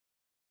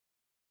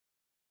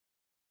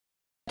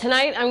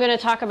Tonight I'm going to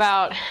talk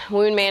about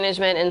wound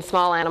management in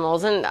small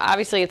animals, and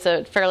obviously it's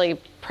a fairly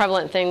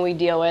prevalent thing we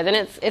deal with, and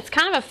it's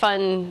kind of a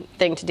fun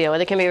thing to deal with.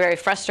 It can be a very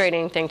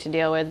frustrating thing to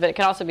deal with, but it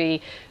can also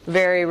be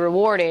very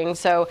rewarding.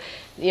 So,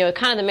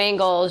 kind of the main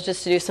goal is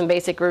just to do some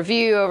basic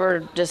review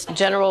over just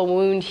general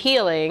wound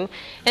healing,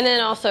 and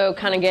then also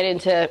kind of get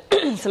into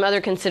some other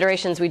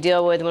considerations we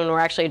deal with when we're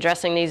actually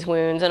addressing these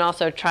wounds, and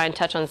also try and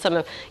touch on some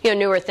of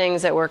newer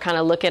things that we're kind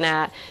of looking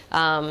at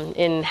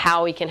in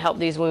how we can help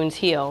these wounds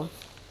heal.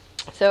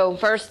 So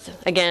first,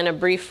 again, a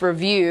brief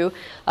review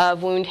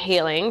of wound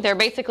healing. There are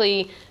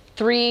basically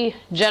three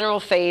general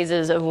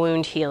phases of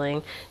wound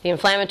healing: the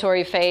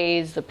inflammatory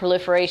phase, the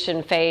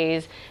proliferation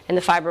phase, and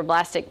the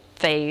fibroblastic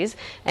phase.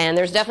 And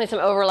there's definitely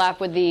some overlap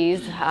with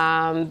these,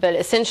 but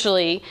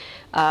essentially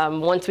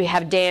once we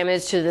have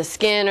damage to the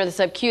skin or the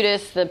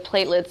subcutis, the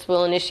platelets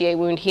will initiate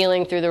wound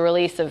healing through the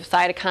release of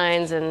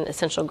cytokines and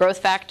essential growth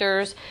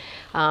factors.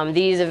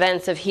 These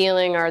events of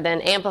healing are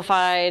then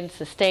amplified,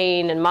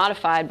 sustained, and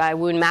modified by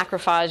wound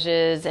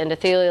macrophages,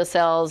 endothelial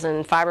cells,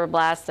 and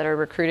fibroblasts that are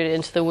recruited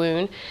into the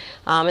wound.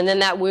 And then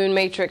that wound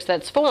matrix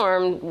that's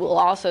formed will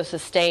also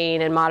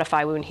sustain and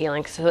modify wound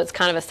healing. So it's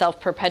kind of a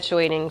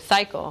self-perpetuating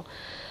cycle.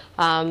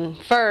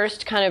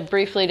 First, kind of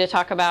briefly to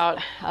talk about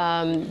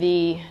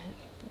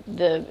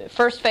the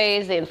first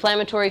phase, the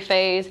inflammatory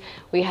phase.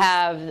 We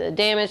have the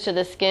damage to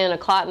the skin, a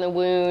clot in the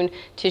wound,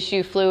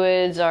 tissue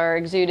fluids are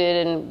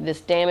exuded in this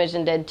damaged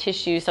and dead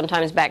tissue,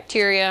 sometimes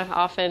bacteria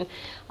often.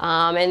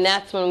 And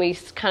that's when we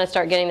kind of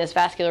start getting this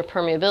vascular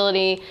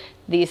permeability.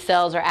 These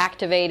cells are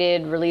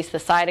activated, release the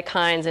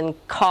cytokines, and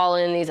call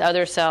in these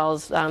other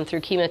cells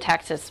through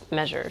chemotaxis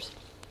measures.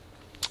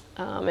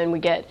 And we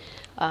get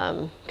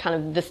kind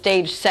of the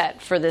stage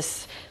set for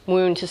this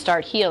wound to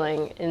start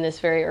healing in this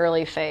very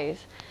early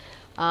phase.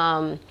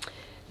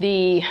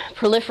 The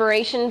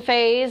proliferation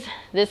phase,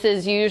 this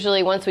is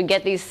usually once we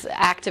get these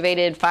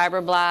activated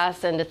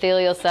fibroblasts and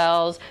endothelial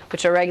cells,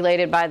 which are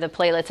regulated by the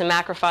platelets and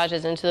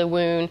macrophages into the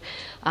wound.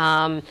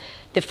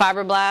 The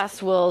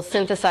fibroblasts will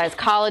synthesize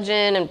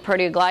collagen and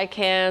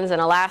proteoglycans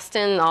and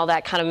elastin, all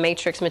that kind of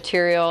matrix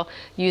material,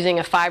 using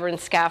a fibrin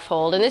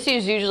scaffold. And this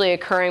is usually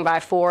occurring by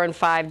 4 and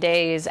 5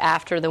 days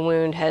after the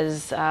wound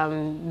has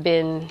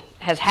happened.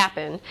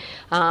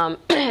 And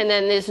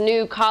then this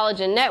new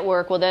collagen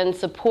network will then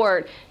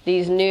support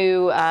these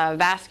new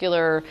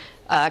vascular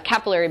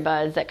capillary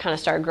buds that kind of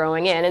start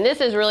growing in. And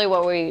this is really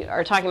what we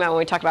are talking about when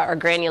we talk about our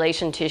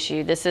granulation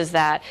tissue. This is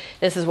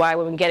why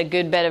when we get a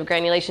good bed of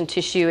granulation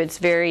tissue,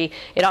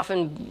 it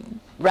often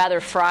rather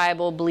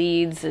friable,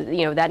 bleeds,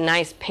 that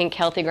nice pink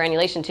healthy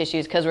granulation tissue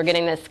is because we're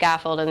getting this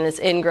scaffold and this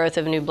ingrowth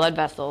of new blood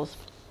vessels.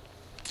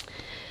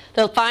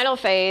 The final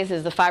phase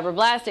is the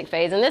fibroblastic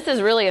phase, and this is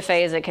really a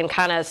phase that can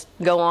kind of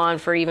go on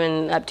for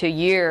even up to a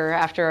year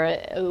after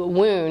a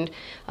wound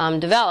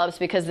develops,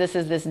 because this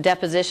is this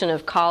deposition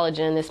of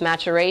collagen, this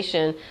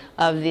maturation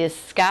of this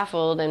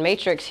scaffold and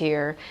matrix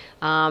here.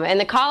 And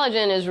the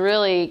collagen is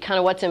really kind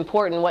of what's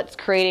important, what's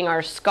creating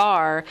our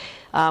scar.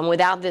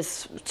 Without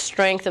this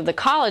strength of the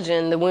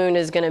collagen, the wound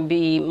is going to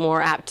be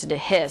more apt to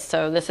dehisce.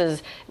 So this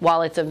is,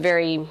 while it's a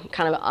very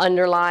kind of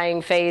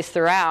underlying phase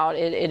throughout,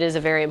 it is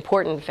a very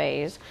important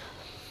phase.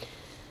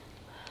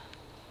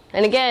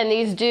 And again,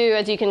 these do,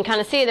 as you can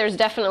kind of see, there's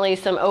definitely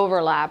some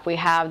overlap. We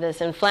have this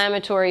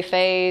inflammatory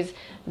phase,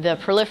 the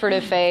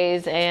proliferative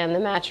phase, and the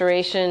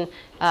maturation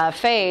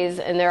phase,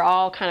 and they're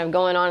all kind of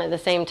going on at the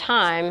same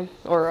time,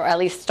 or at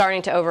least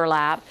starting to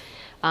overlap.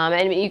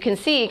 And you can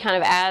see kind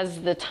of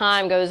as the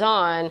time goes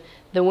on,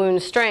 the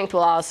wound strength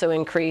will also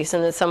increase,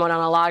 and it's somewhat on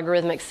a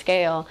logarithmic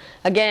scale.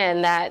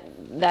 Again,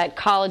 that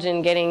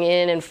collagen getting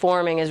in and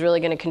forming is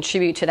really going to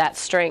contribute to that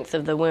strength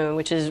of the wound,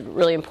 which is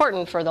really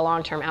important for the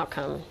long-term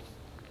outcome.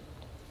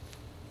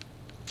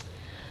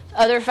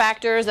 Other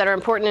factors that are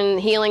important in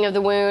healing of the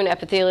wound: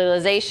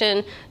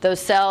 epithelialization. Those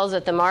cells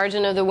at the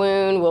margin of the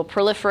wound will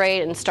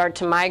proliferate and start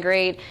to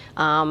migrate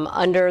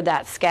under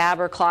that scab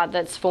or clot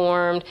that's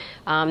formed.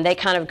 They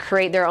kind of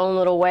create their own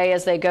little way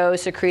as they go,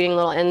 secreting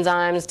little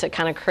enzymes to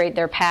kind of create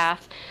their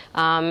path.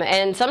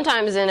 And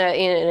sometimes in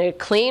a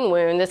clean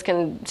wound, this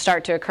can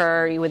start to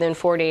occur within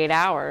 48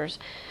 hours.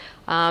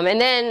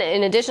 And then,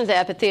 in addition to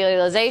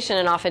epithelialization,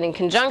 and often in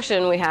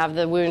conjunction, we have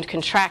the wound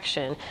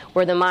contraction,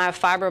 where the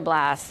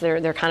myofibroblasts,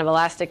 they're kind of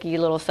elasticy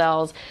little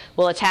cells,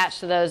 will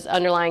attach to those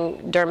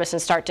underlying dermis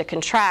and start to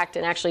contract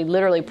and actually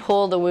literally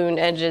pull the wound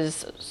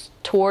edges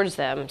towards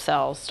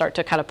themselves, start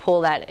to kind of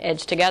pull that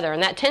edge together.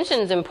 And that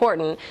tension is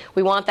important.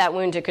 We want that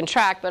wound to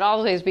contract, but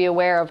always be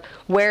aware of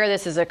where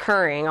this is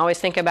occurring. Always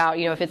think about,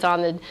 if it's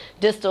on the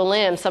distal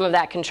limb, some of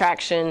that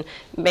contraction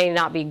may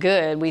not be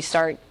good. We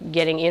start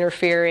getting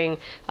interfering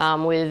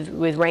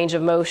with range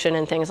of motion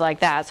and things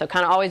like that. So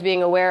kind of always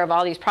being aware of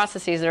all these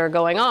processes that are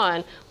going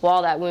on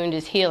while that wound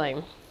is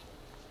healing.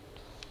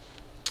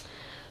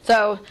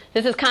 So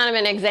this is kind of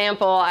an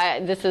example.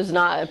 This is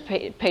not a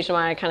patient of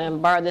mine. I kind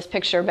of borrowed this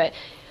picture, but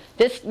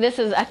this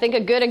is, I think, a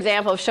good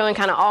example of showing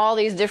kind of all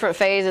these different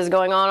phases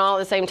going on all at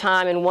the same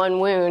time in one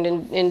wound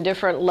in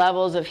different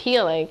levels of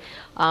healing.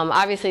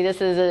 Obviously,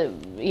 this is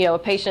a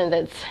patient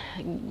that's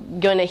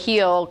going to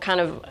heal kind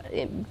of.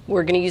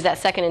 We're going to use that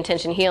second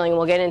intention healing.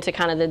 We'll get into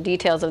kind of the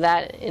details of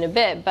that in a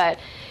bit, but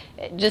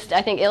just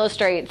I think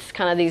illustrates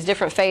kind of these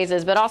different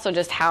phases, but also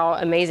just how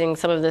amazing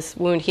some of this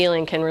wound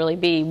healing can really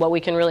be, what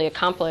we can really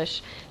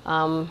accomplish.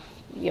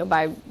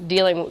 By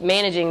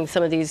managing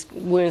some of these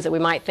wounds that we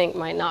might think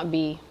might not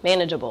be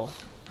manageable.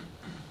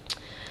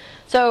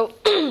 So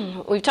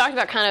we've talked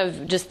about kind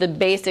of just the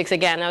basics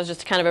again. That was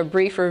just kind of a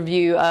brief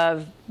review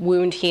of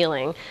wound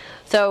healing.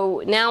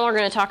 So now we're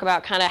going to talk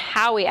about kind of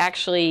how we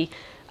actually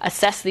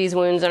assess these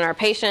wounds in our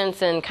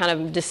patients and kind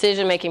of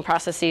decision-making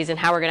processes and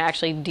how we're going to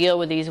actually deal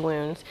with these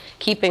wounds,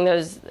 keeping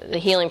the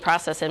healing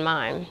process in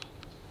mind.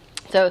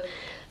 So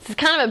this is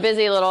kind of a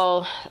busy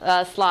little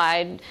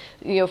slide.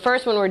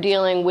 First, when we're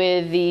dealing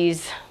with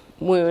these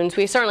wounds,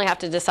 we certainly have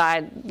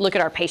to look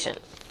at our patient.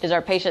 Is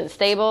our patient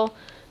stable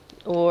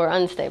or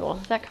unstable?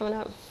 Is that coming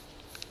up?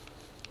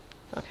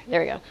 Okay,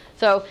 there we go.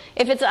 So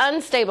if it's an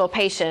unstable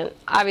patient,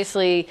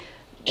 obviously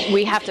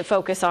we have to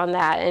focus on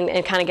that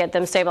and kind of get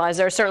them stabilized.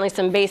 There are certainly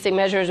some basic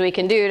measures we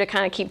can do to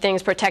kind of keep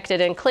things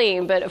protected and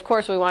clean, but of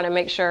course we want to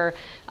make sure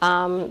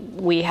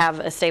we have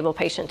a stable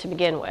patient to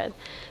begin with.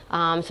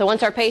 So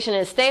once our patient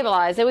is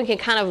stabilized, then we can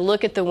kind of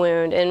look at the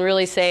wound and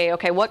really say,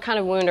 okay, what kind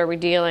of wound are we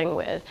dealing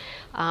with?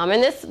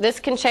 And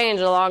this can change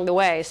along the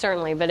way,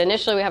 certainly, but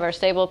initially we have our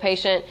stable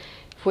patient.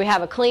 If we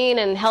have a clean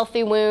and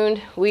healthy wound,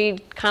 we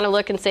kind of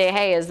look and say,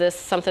 hey, is this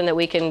something that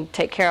we can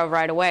take care of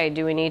right away?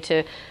 Do we need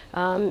to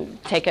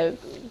take a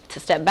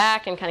step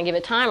back and kind of give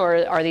it time,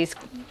 or are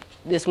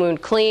this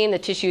wound clean, the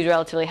tissue is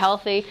relatively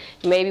healthy?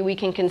 Maybe we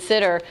can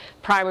consider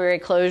primary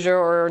closure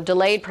or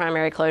delayed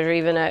primary closure,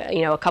 even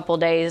a couple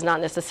days,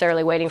 not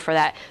necessarily waiting for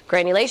that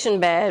granulation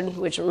bed,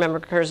 which remember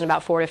occurs in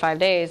about 4 to 5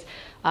 days,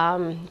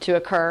 to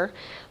occur.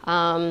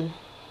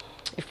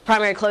 If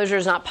primary closure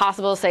is not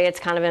possible, say it's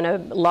kind of in a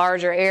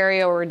larger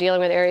area or we're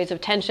dealing with areas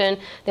of tension,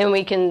 then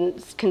we can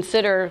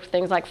consider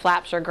things like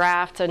flaps or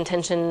grafts and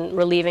tension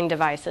relieving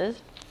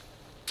devices.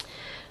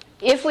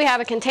 If we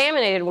have a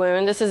contaminated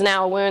wound, this is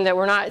now a wound that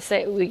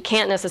we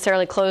can't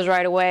necessarily close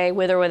right away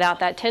with or without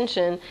that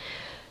tension.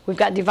 We've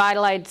got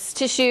devitalized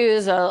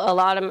tissues, a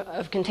lot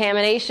of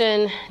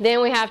contamination.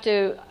 Then we have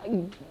to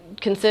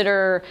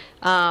consider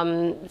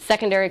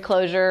secondary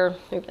closure.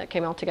 Oops, that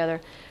came all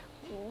together.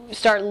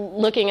 Start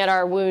looking at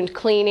our wound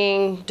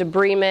cleaning,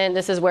 debridement.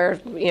 This is where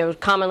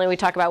commonly we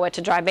talk about wet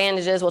to dry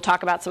bandages. We'll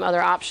talk about some other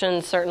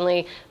options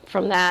certainly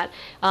from that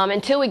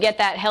until we get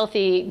that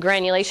healthy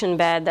granulation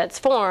bed that's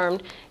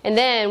formed, and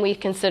then we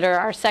consider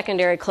our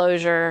secondary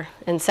closure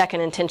and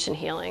second intention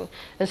healing.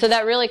 And so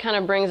that really kind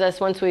of brings us,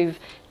 once we've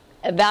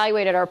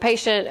evaluated our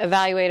patient,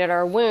 evaluated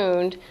our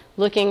wound,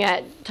 looking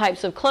at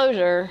types of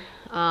closure,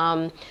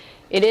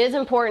 it is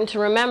important to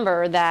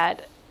remember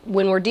that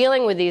when we're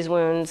dealing with these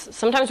wounds,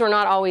 sometimes we're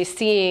not always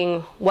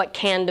seeing what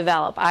can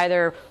develop.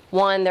 Either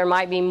one, there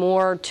might be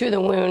more to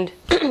the wound,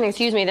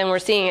 excuse me, than we're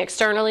seeing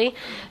externally.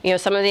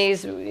 Some of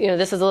these,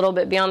 this is a little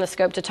bit beyond the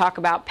scope to talk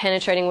about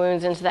penetrating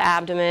wounds into the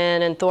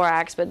abdomen and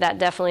thorax, but that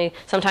definitely,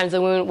 sometimes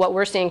the wound, what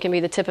we're seeing can be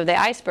the tip of the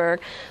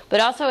iceberg.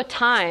 But also at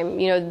time,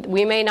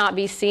 we may not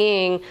be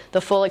seeing the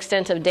full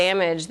extent of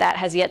damage that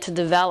has yet to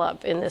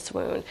develop in this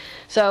wound.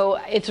 So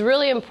it's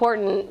really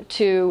important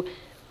to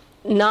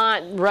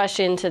not rush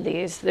into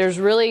these. There's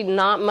really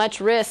not much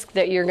risk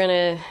that you're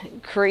going to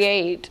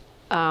create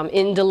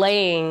in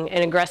delaying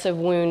an aggressive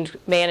wound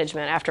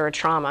management after a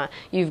trauma.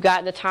 You've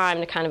got the time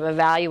to kind of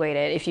evaluate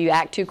it. If you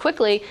act too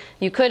quickly,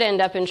 you could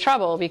end up in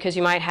trouble because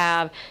you might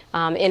have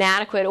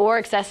inadequate or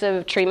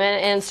excessive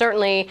treatment, and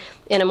certainly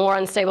in a more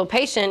unstable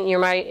patient, you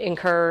might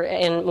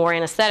incur more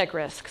anesthetic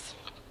risks.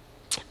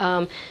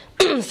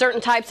 Certain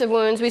types of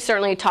wounds, we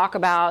certainly talk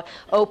about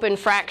open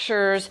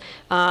fractures.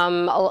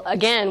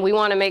 Again, we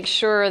want to make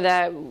sure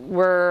that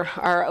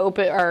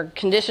our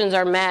conditions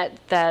are met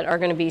that are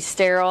going to be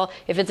sterile.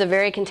 If it's a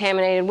very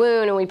contaminated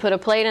wound and we put a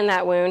plate in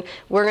that wound,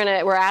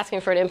 we're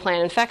asking for an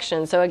implant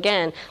infection. So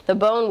again, the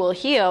bone will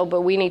heal,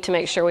 but we need to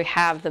make sure we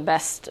have the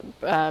best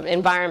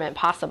environment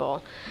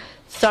possible.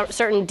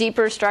 Certain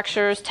deeper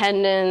structures,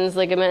 tendons,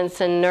 ligaments,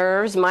 and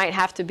nerves might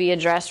have to be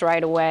addressed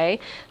right away.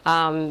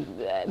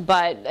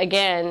 But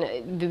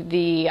again,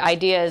 the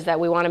idea is that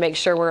we want to make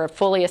sure we're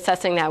fully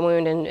assessing that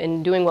wound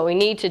and doing what we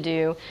need to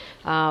do,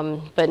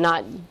 but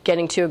not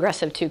getting too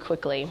aggressive too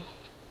quickly.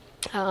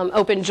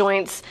 Open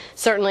joints,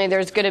 certainly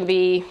there's going to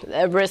be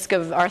a risk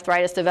of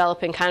arthritis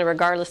developing kind of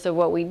regardless of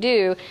what we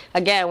do.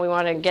 Again, we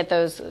want to get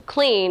those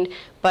cleaned,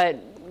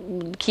 but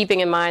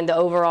keeping in mind the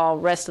overall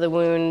rest of the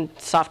wound,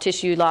 soft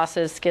tissue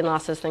losses, skin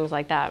losses, things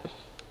like that.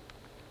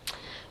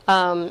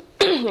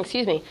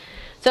 Excuse me.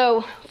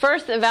 So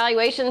first,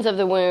 evaluations of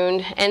the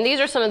wound, and these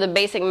are some of the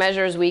basic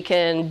measures we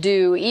can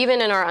do even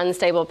in our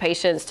unstable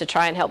patients to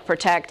try and help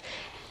protect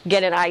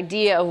get an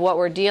idea of what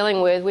we're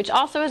dealing with, which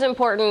also is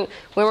important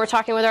when we're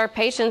talking with our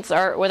patients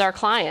or with our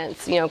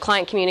clients.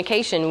 Client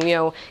communication,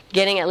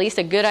 getting at least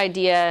a good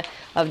idea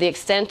of the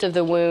extent of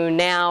the wound,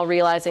 now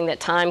realizing that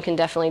time can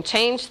definitely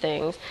change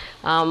things.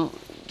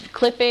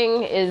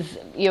 Clipping is,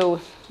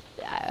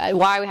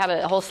 why we have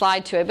a whole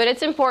slide to it, but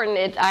it's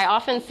important. I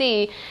often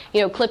see,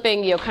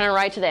 clipping, kind of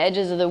right to the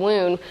edges of the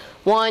wound.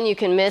 One, you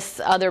can miss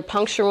other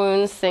puncture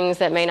wounds, things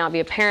that may not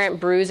be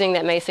apparent, bruising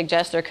that may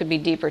suggest there could be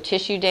deeper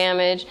tissue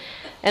damage.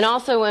 And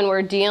also when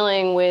we're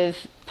dealing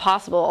with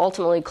possible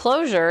ultimately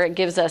closure, it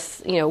gives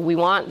us, we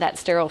want that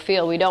sterile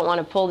feel. We don't want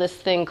to pull this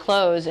thing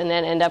closed and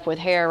then end up with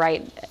hair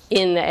right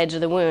in the edge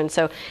of the wound.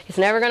 So it's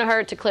never going to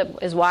hurt to clip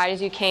as wide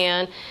as you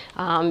can.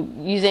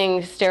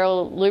 Using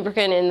sterile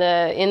lubricant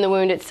in the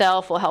wound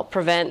itself will help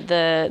prevent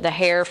the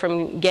hair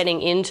from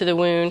getting into the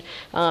wound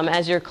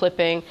as you're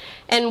clipping.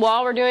 And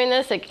while we're doing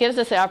this, it gives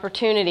us the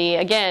opportunity,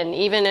 again,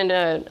 even in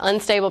an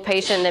unstable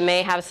patient that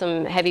may have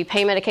some heavy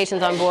pain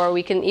medications on board,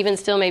 we can even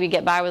still maybe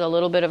get by with a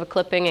little bit of a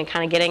clipping and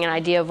kind of getting an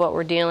idea of what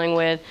we're dealing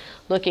with,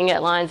 looking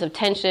at lines of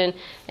tension,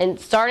 and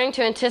starting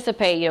to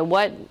anticipate,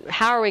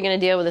 how are we going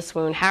to deal with this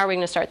wound? How are we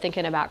going to start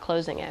thinking about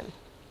closing it?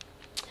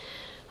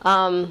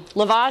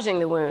 Lavaging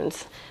the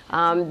wounds.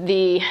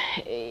 With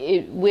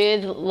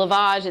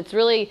lavage,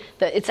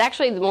 it's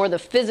actually more the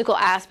physical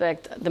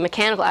aspect, the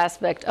mechanical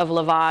aspect of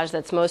lavage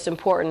that's most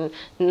important,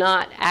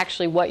 not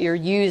actually what you're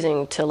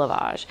using to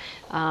lavage.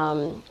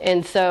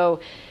 And so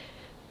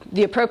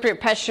the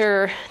appropriate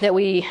pressure that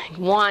we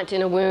want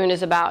in a wound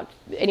is about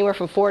anywhere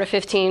from 4 to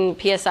 15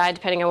 psi,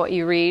 depending on what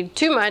you read.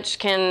 Too much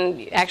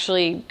can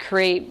actually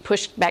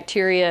push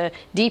bacteria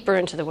deeper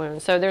into the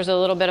wound. So there's a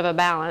little bit of a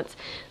balance.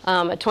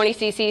 A 20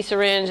 cc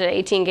syringe and an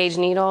 18 gauge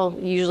needle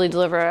usually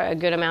deliver a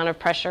good amount of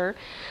pressure.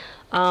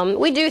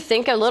 We do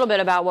think a little bit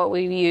about what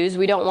we use.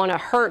 We don't want to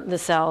hurt the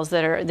cells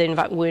that are the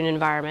wound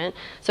environment.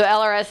 So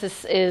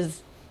LRS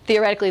is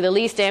theoretically the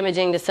least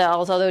damaging to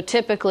cells, although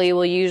typically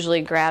we'll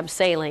usually grab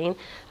saline,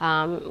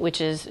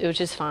 which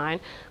is fine.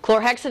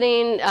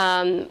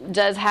 Chlorhexidine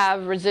does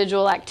have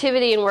residual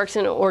activity and works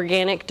in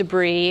organic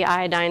debris.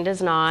 Iodine does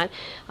not.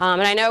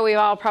 And I know we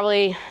all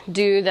probably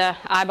do the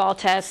eyeball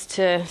test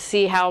to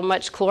see how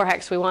much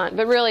chlorhex we want,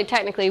 but really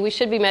technically we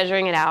should be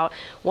measuring it out.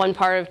 1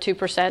 part of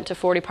 2% to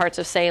 40 parts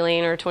of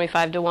saline, or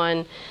 25 to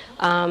 1.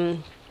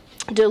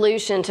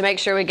 Dilution to make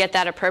sure we get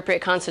that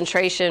appropriate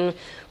concentration,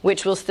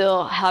 which will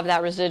still have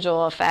that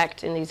residual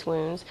effect in these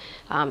wounds.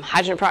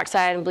 Hydrogen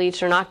peroxide and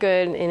bleach are not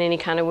good in any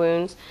kind of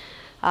wounds.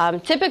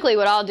 Typically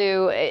what I'll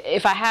do,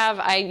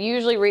 I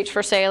usually reach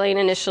for saline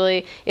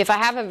initially. If I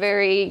have a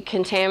very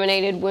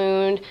contaminated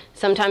wound,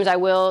 sometimes I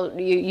will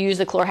use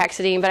the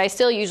chlorhexidine, but I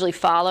still usually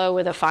follow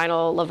with a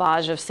final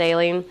lavage of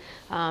saline,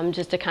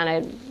 just to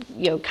kind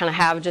of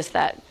have just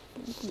that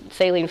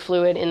saline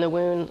fluid in the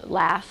wound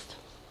last.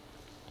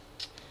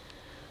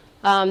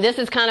 This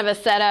is kind of a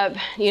setup,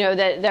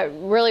 that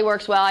really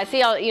works well. I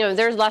see,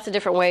 there's lots of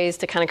different ways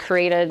to kind of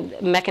create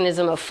a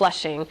mechanism of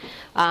flushing.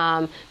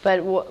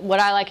 But what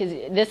I like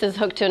is this is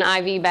hooked to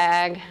an IV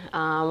bag.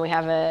 We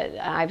have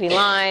an IV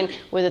line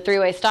with a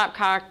 3-way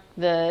stopcock,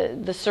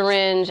 the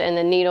syringe, and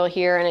the needle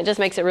here, and it just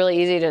makes it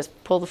really easy to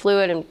just pull the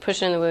fluid and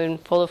push it in the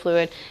wound, pull the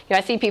fluid.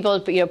 I see people,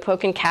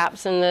 poking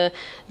caps in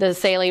the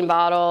saline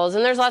bottles,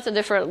 and there's lots of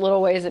different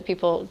little ways that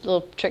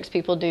little tricks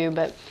people do,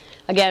 but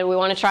again, we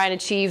want to try and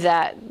achieve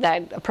that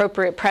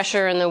appropriate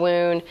pressure in the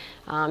wound,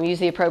 use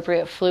the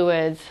appropriate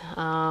fluids,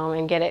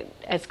 and get it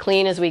as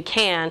clean as we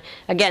can.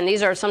 Again,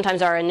 these are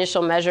sometimes our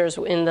initial measures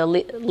in the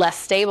less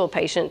stable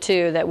patient,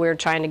 too, that we're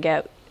trying to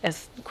get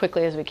as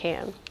quickly as we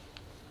can.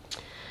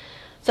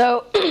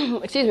 So,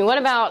 excuse me, what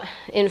about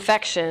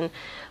infection?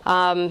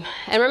 And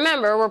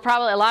remember,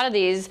 a lot of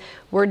these,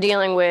 we're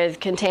dealing with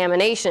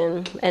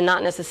contamination and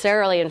not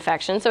necessarily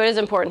infection, so it is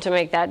important to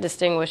make that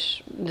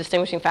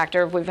distinguishing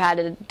factor. If we've had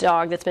a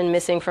dog that's been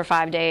missing for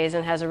 5 days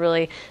and has a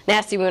really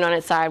nasty wound on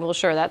its side, well,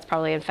 sure, that's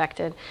probably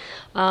infected.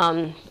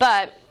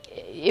 But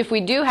if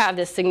we do have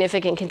this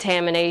significant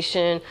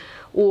contamination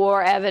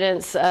or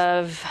evidence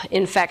of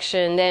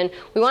infection, then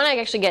we want to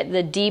actually get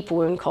the deep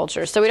wound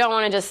culture. So we don't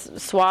want to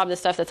just swab the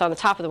stuff that's on the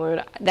top of the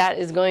wound. That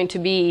is going to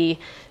be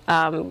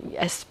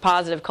a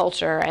positive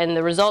culture, and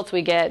the results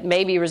we get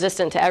may be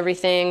resistant to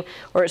everything,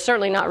 or it's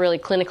certainly not really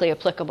clinically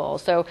applicable.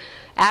 So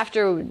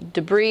after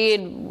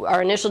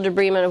our initial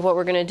debridement of what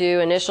we're going to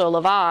do, initial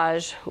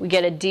lavage, we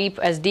get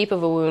as deep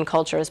of a wound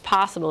culture as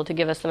possible to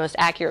give us the most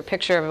accurate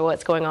picture of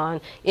what's going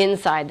on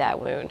inside that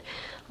wound.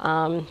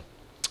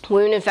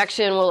 Wound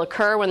infection will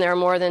occur when there are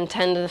more than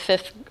 10 to the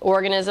 5th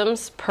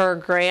organisms per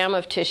gram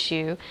of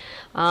tissue.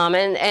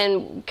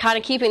 And kind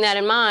of keeping that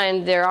in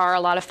mind, there are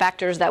a lot of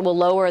factors that will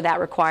lower that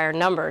required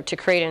number to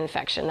create an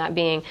infection, that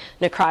being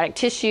necrotic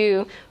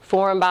tissue,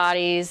 foreign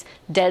bodies,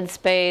 dead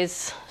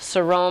space,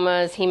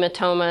 seromas,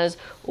 hematomas,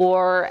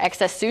 or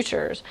excess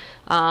sutures.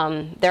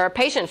 There are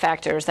patient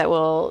factors that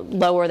will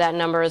lower that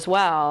number as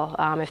well.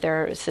 If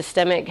they're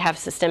have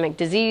systemic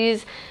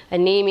disease,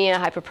 anemia,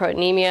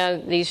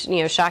 hyperproteinemia,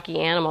 these shocky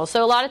animals.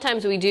 So a lot of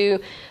times we do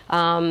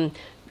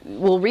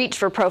we'll reach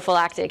for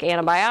prophylactic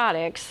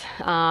antibiotics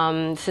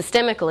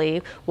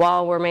systemically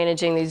while we're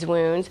managing these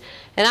wounds.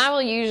 And I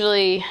will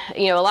usually,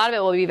 a lot of it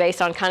will be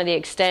based on kind of the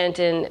extent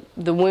and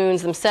the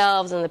wounds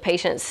themselves and the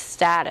patient's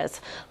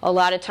status. A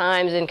lot of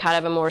times in kind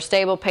of a more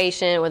stable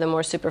patient with a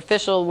more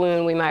superficial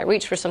wound, we might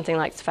reach for something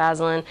like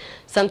cefazolin.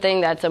 Something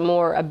that's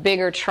a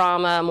bigger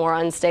trauma, a more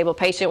unstable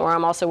patient where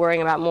I'm also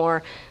worrying about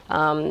more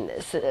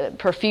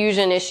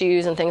perfusion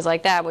issues and things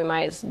like that, we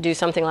might do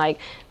something like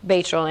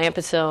Baytril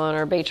ampicillin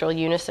or Baytril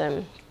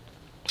Unison.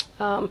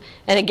 And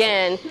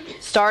again,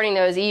 starting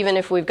those even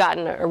if we've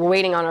gotten or we're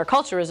waiting on our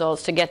culture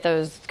results to get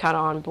those kind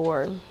of on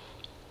board.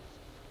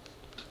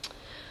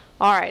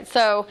 All right,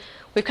 so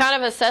we've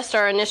kind of assessed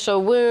our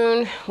initial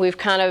wound. We've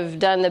kind of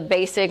done the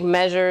basic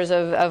measures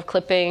of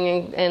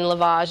clipping and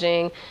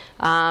lavaging.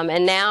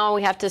 And now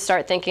we have to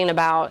start thinking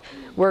about,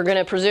 we're going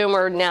to presume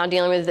we're now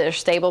dealing with their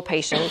stable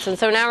patients. And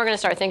so now we're going to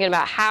start thinking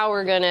about how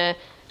we're going to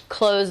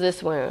close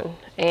this wound.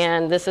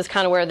 And this is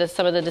kind of where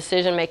some of the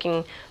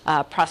decision-making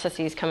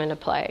processes come into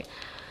play.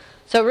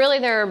 So really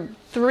there are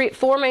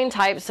four main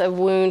types of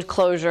wound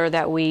closure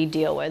that we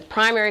deal with.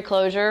 Primary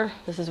closure,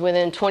 this is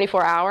within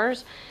 24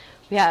 hours.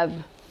 We have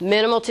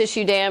minimal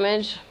tissue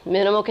damage,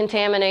 minimal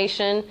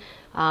contamination.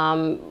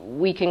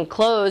 We can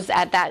close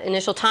at that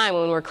initial time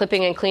when we're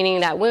clipping and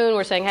cleaning that wound.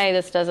 We're saying, hey,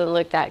 this doesn't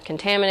look that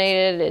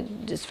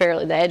contaminated.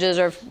 The edges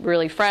are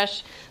really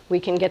fresh. We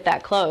can get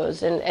that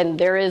closed, and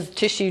there is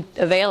tissue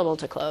available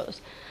to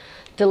close.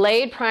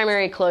 Delayed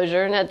primary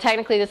closure. Now,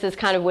 technically, this is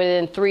kind of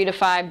within 3 to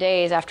 5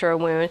 days after a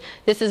wound.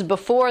 This is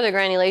before the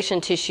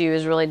granulation tissue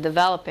is really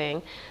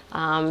developing.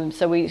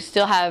 So we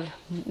still have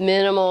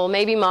minimal,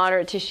 maybe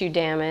moderate tissue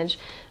damage,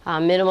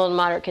 minimal and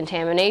moderate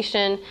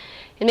contamination.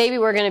 And maybe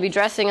we're going to be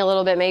dressing a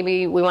little bit.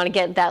 Maybe we want to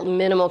get that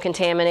minimal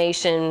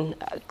contamination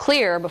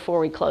clear before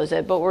we close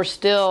it. But we're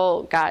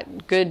still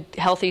got good,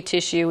 healthy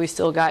tissue. We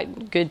still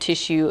got good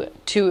tissue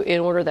in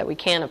order that we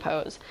can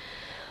oppose.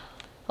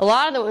 A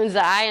lot of the wounds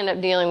that I end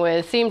up dealing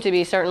with seem to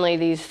be certainly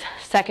these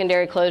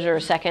secondary closure or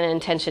second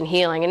intention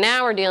healing. And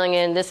now we're dealing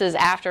in, this is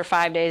after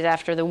 5 days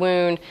after the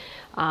wound.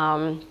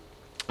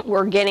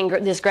 We're getting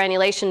this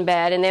granulation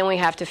bed, and then we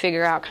have to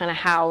figure out kind of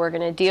how we're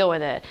going to deal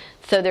with it.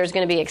 So there's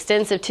going to be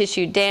extensive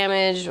tissue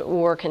damage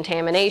or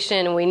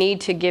contamination, and we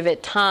need to give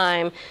it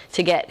time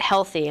to get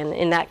healthy. And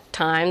in that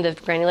time, the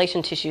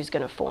granulation tissue is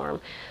going to form.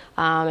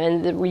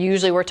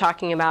 Usually we're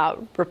talking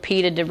about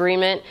repeated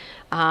debridement.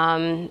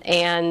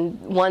 And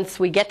once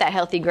we get that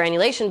healthy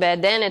granulation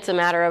bed, then it's a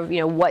matter of,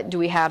 what do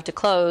we have to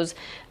close,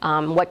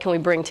 what can we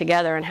bring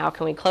together, and how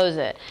can we close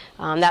it.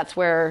 That's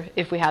where,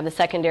 if we have the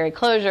secondary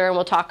closure, and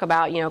we'll talk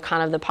about,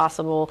 kind of the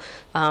possible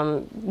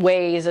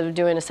ways of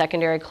doing a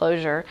secondary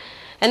closure.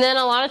 And then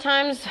a lot of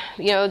times,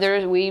 we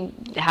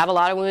have a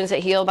lot of wounds that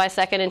heal by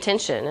second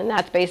intention, and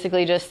that's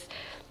basically just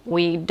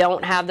we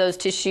don't have those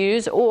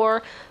tissues,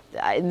 or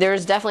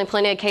there's definitely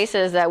plenty of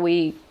cases that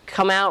we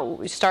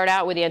start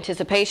out with the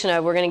anticipation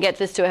of we're going to get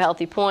this to a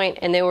healthy point,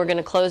 and then we're going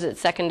to close it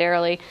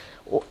secondarily,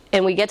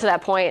 and we get to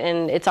that point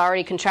and it's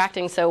already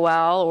contracting so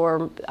well,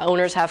 or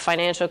owners have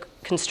financial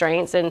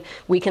constraints, and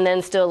we can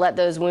then still let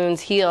those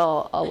wounds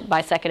heal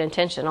by second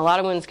intention. A lot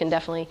of wounds can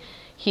definitely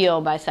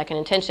heal by second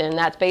intention, and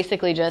that's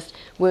basically just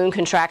wound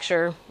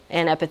contracture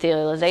and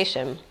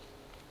epithelialization.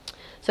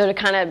 So to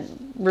kind of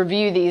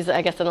review these,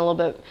 I guess, in a little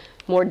bit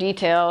more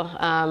detail,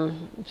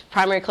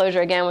 primary closure,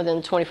 again,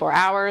 within 24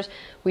 hours.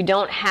 We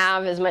don't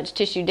have as much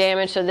tissue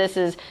damage, so this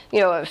is,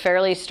 a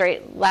fairly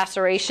straight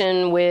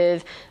laceration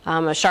with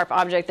a sharp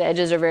object. The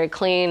edges are very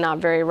clean, not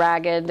very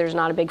ragged. There's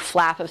not a big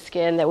flap of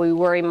skin that we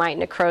worry might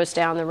necrose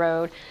down the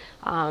road.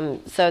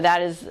 So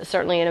that is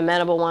certainly an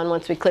amenable one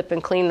once we clip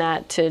and clean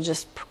that to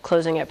just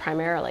closing it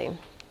primarily.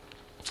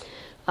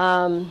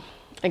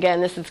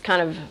 Again, this is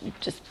kind of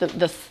just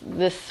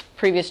this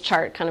previous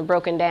chart kind of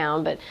broken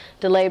down, but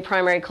delayed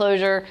primary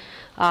closure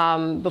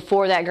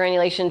before that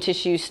granulation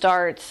tissue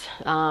starts.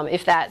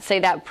 If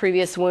that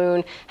previous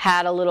wound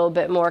had a little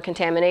bit more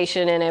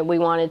contamination in it, we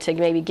wanted to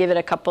maybe give it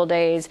a couple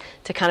days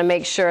to kind of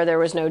make sure there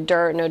was no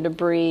dirt, no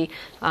debris,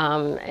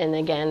 and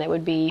again, that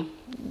would be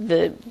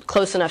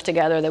close enough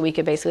together that we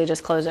could basically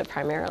just close it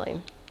primarily.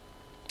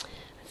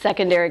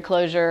 Secondary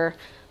closure,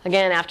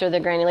 again, after the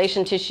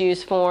granulation tissue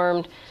is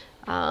formed.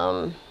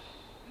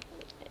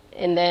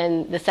 And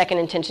then the second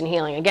intention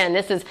healing. Again,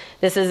 this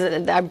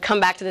is I've come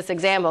back to this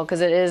example because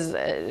it is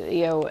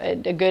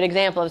a good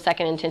example of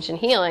second intention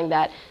healing,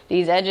 that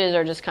these edges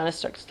are just kind of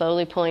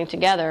slowly pulling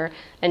together.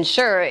 And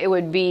sure, it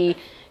would be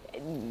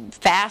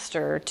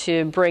faster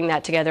to bring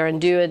that together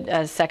and do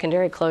a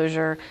secondary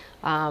closure,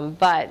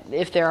 but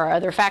if there are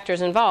other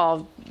factors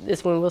involved,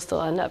 this wound will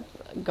still end up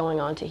going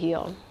on to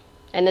heal.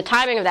 And the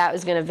timing of that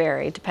is going to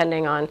vary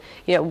depending on,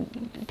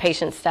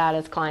 patient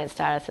status, client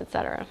status,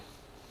 etc.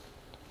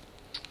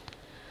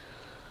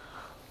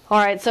 All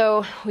right,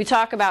 so we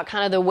talk about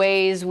kind of the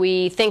ways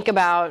we think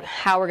about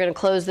how we're going to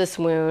close this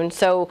wound.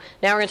 So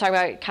now we're going to talk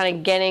about kind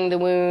of getting the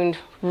wound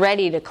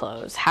ready to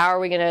close. How are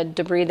we going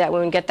to debride that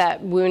wound, get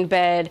that wound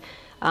bed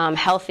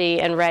healthy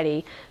and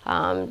ready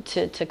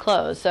to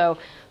close? So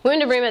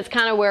Wound debridement is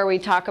kind of where we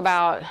talk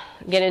about,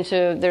 get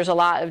into, there's a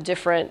lot of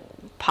different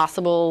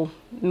possible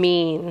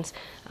means.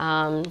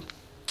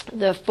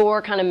 The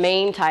four kind of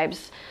main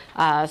types,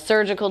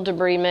 surgical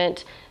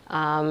debridement,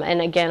 and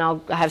again,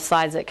 I'll have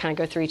slides that kind of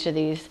go through each of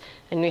these,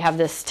 and you have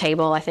this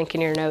table, I think,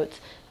 in your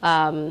notes.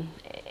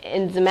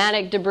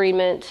 Enzymatic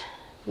debridement,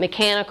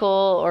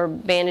 mechanical or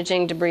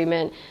bandaging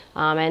debridement,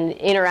 and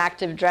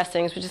interactive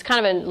dressings, which is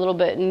kind of a little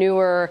bit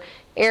newer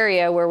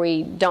area where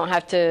we don't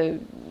have to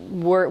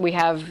work, we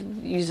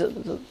use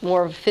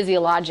more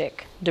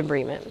physiologic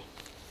debridement.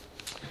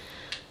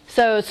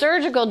 So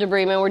surgical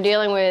debridement, we're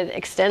dealing with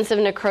extensive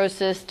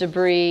necrosis,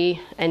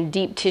 debris, and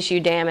deep tissue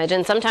damage,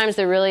 and sometimes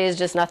there really is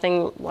just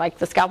nothing like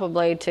the scalpel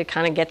blade to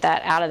kind of get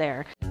that out of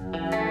there.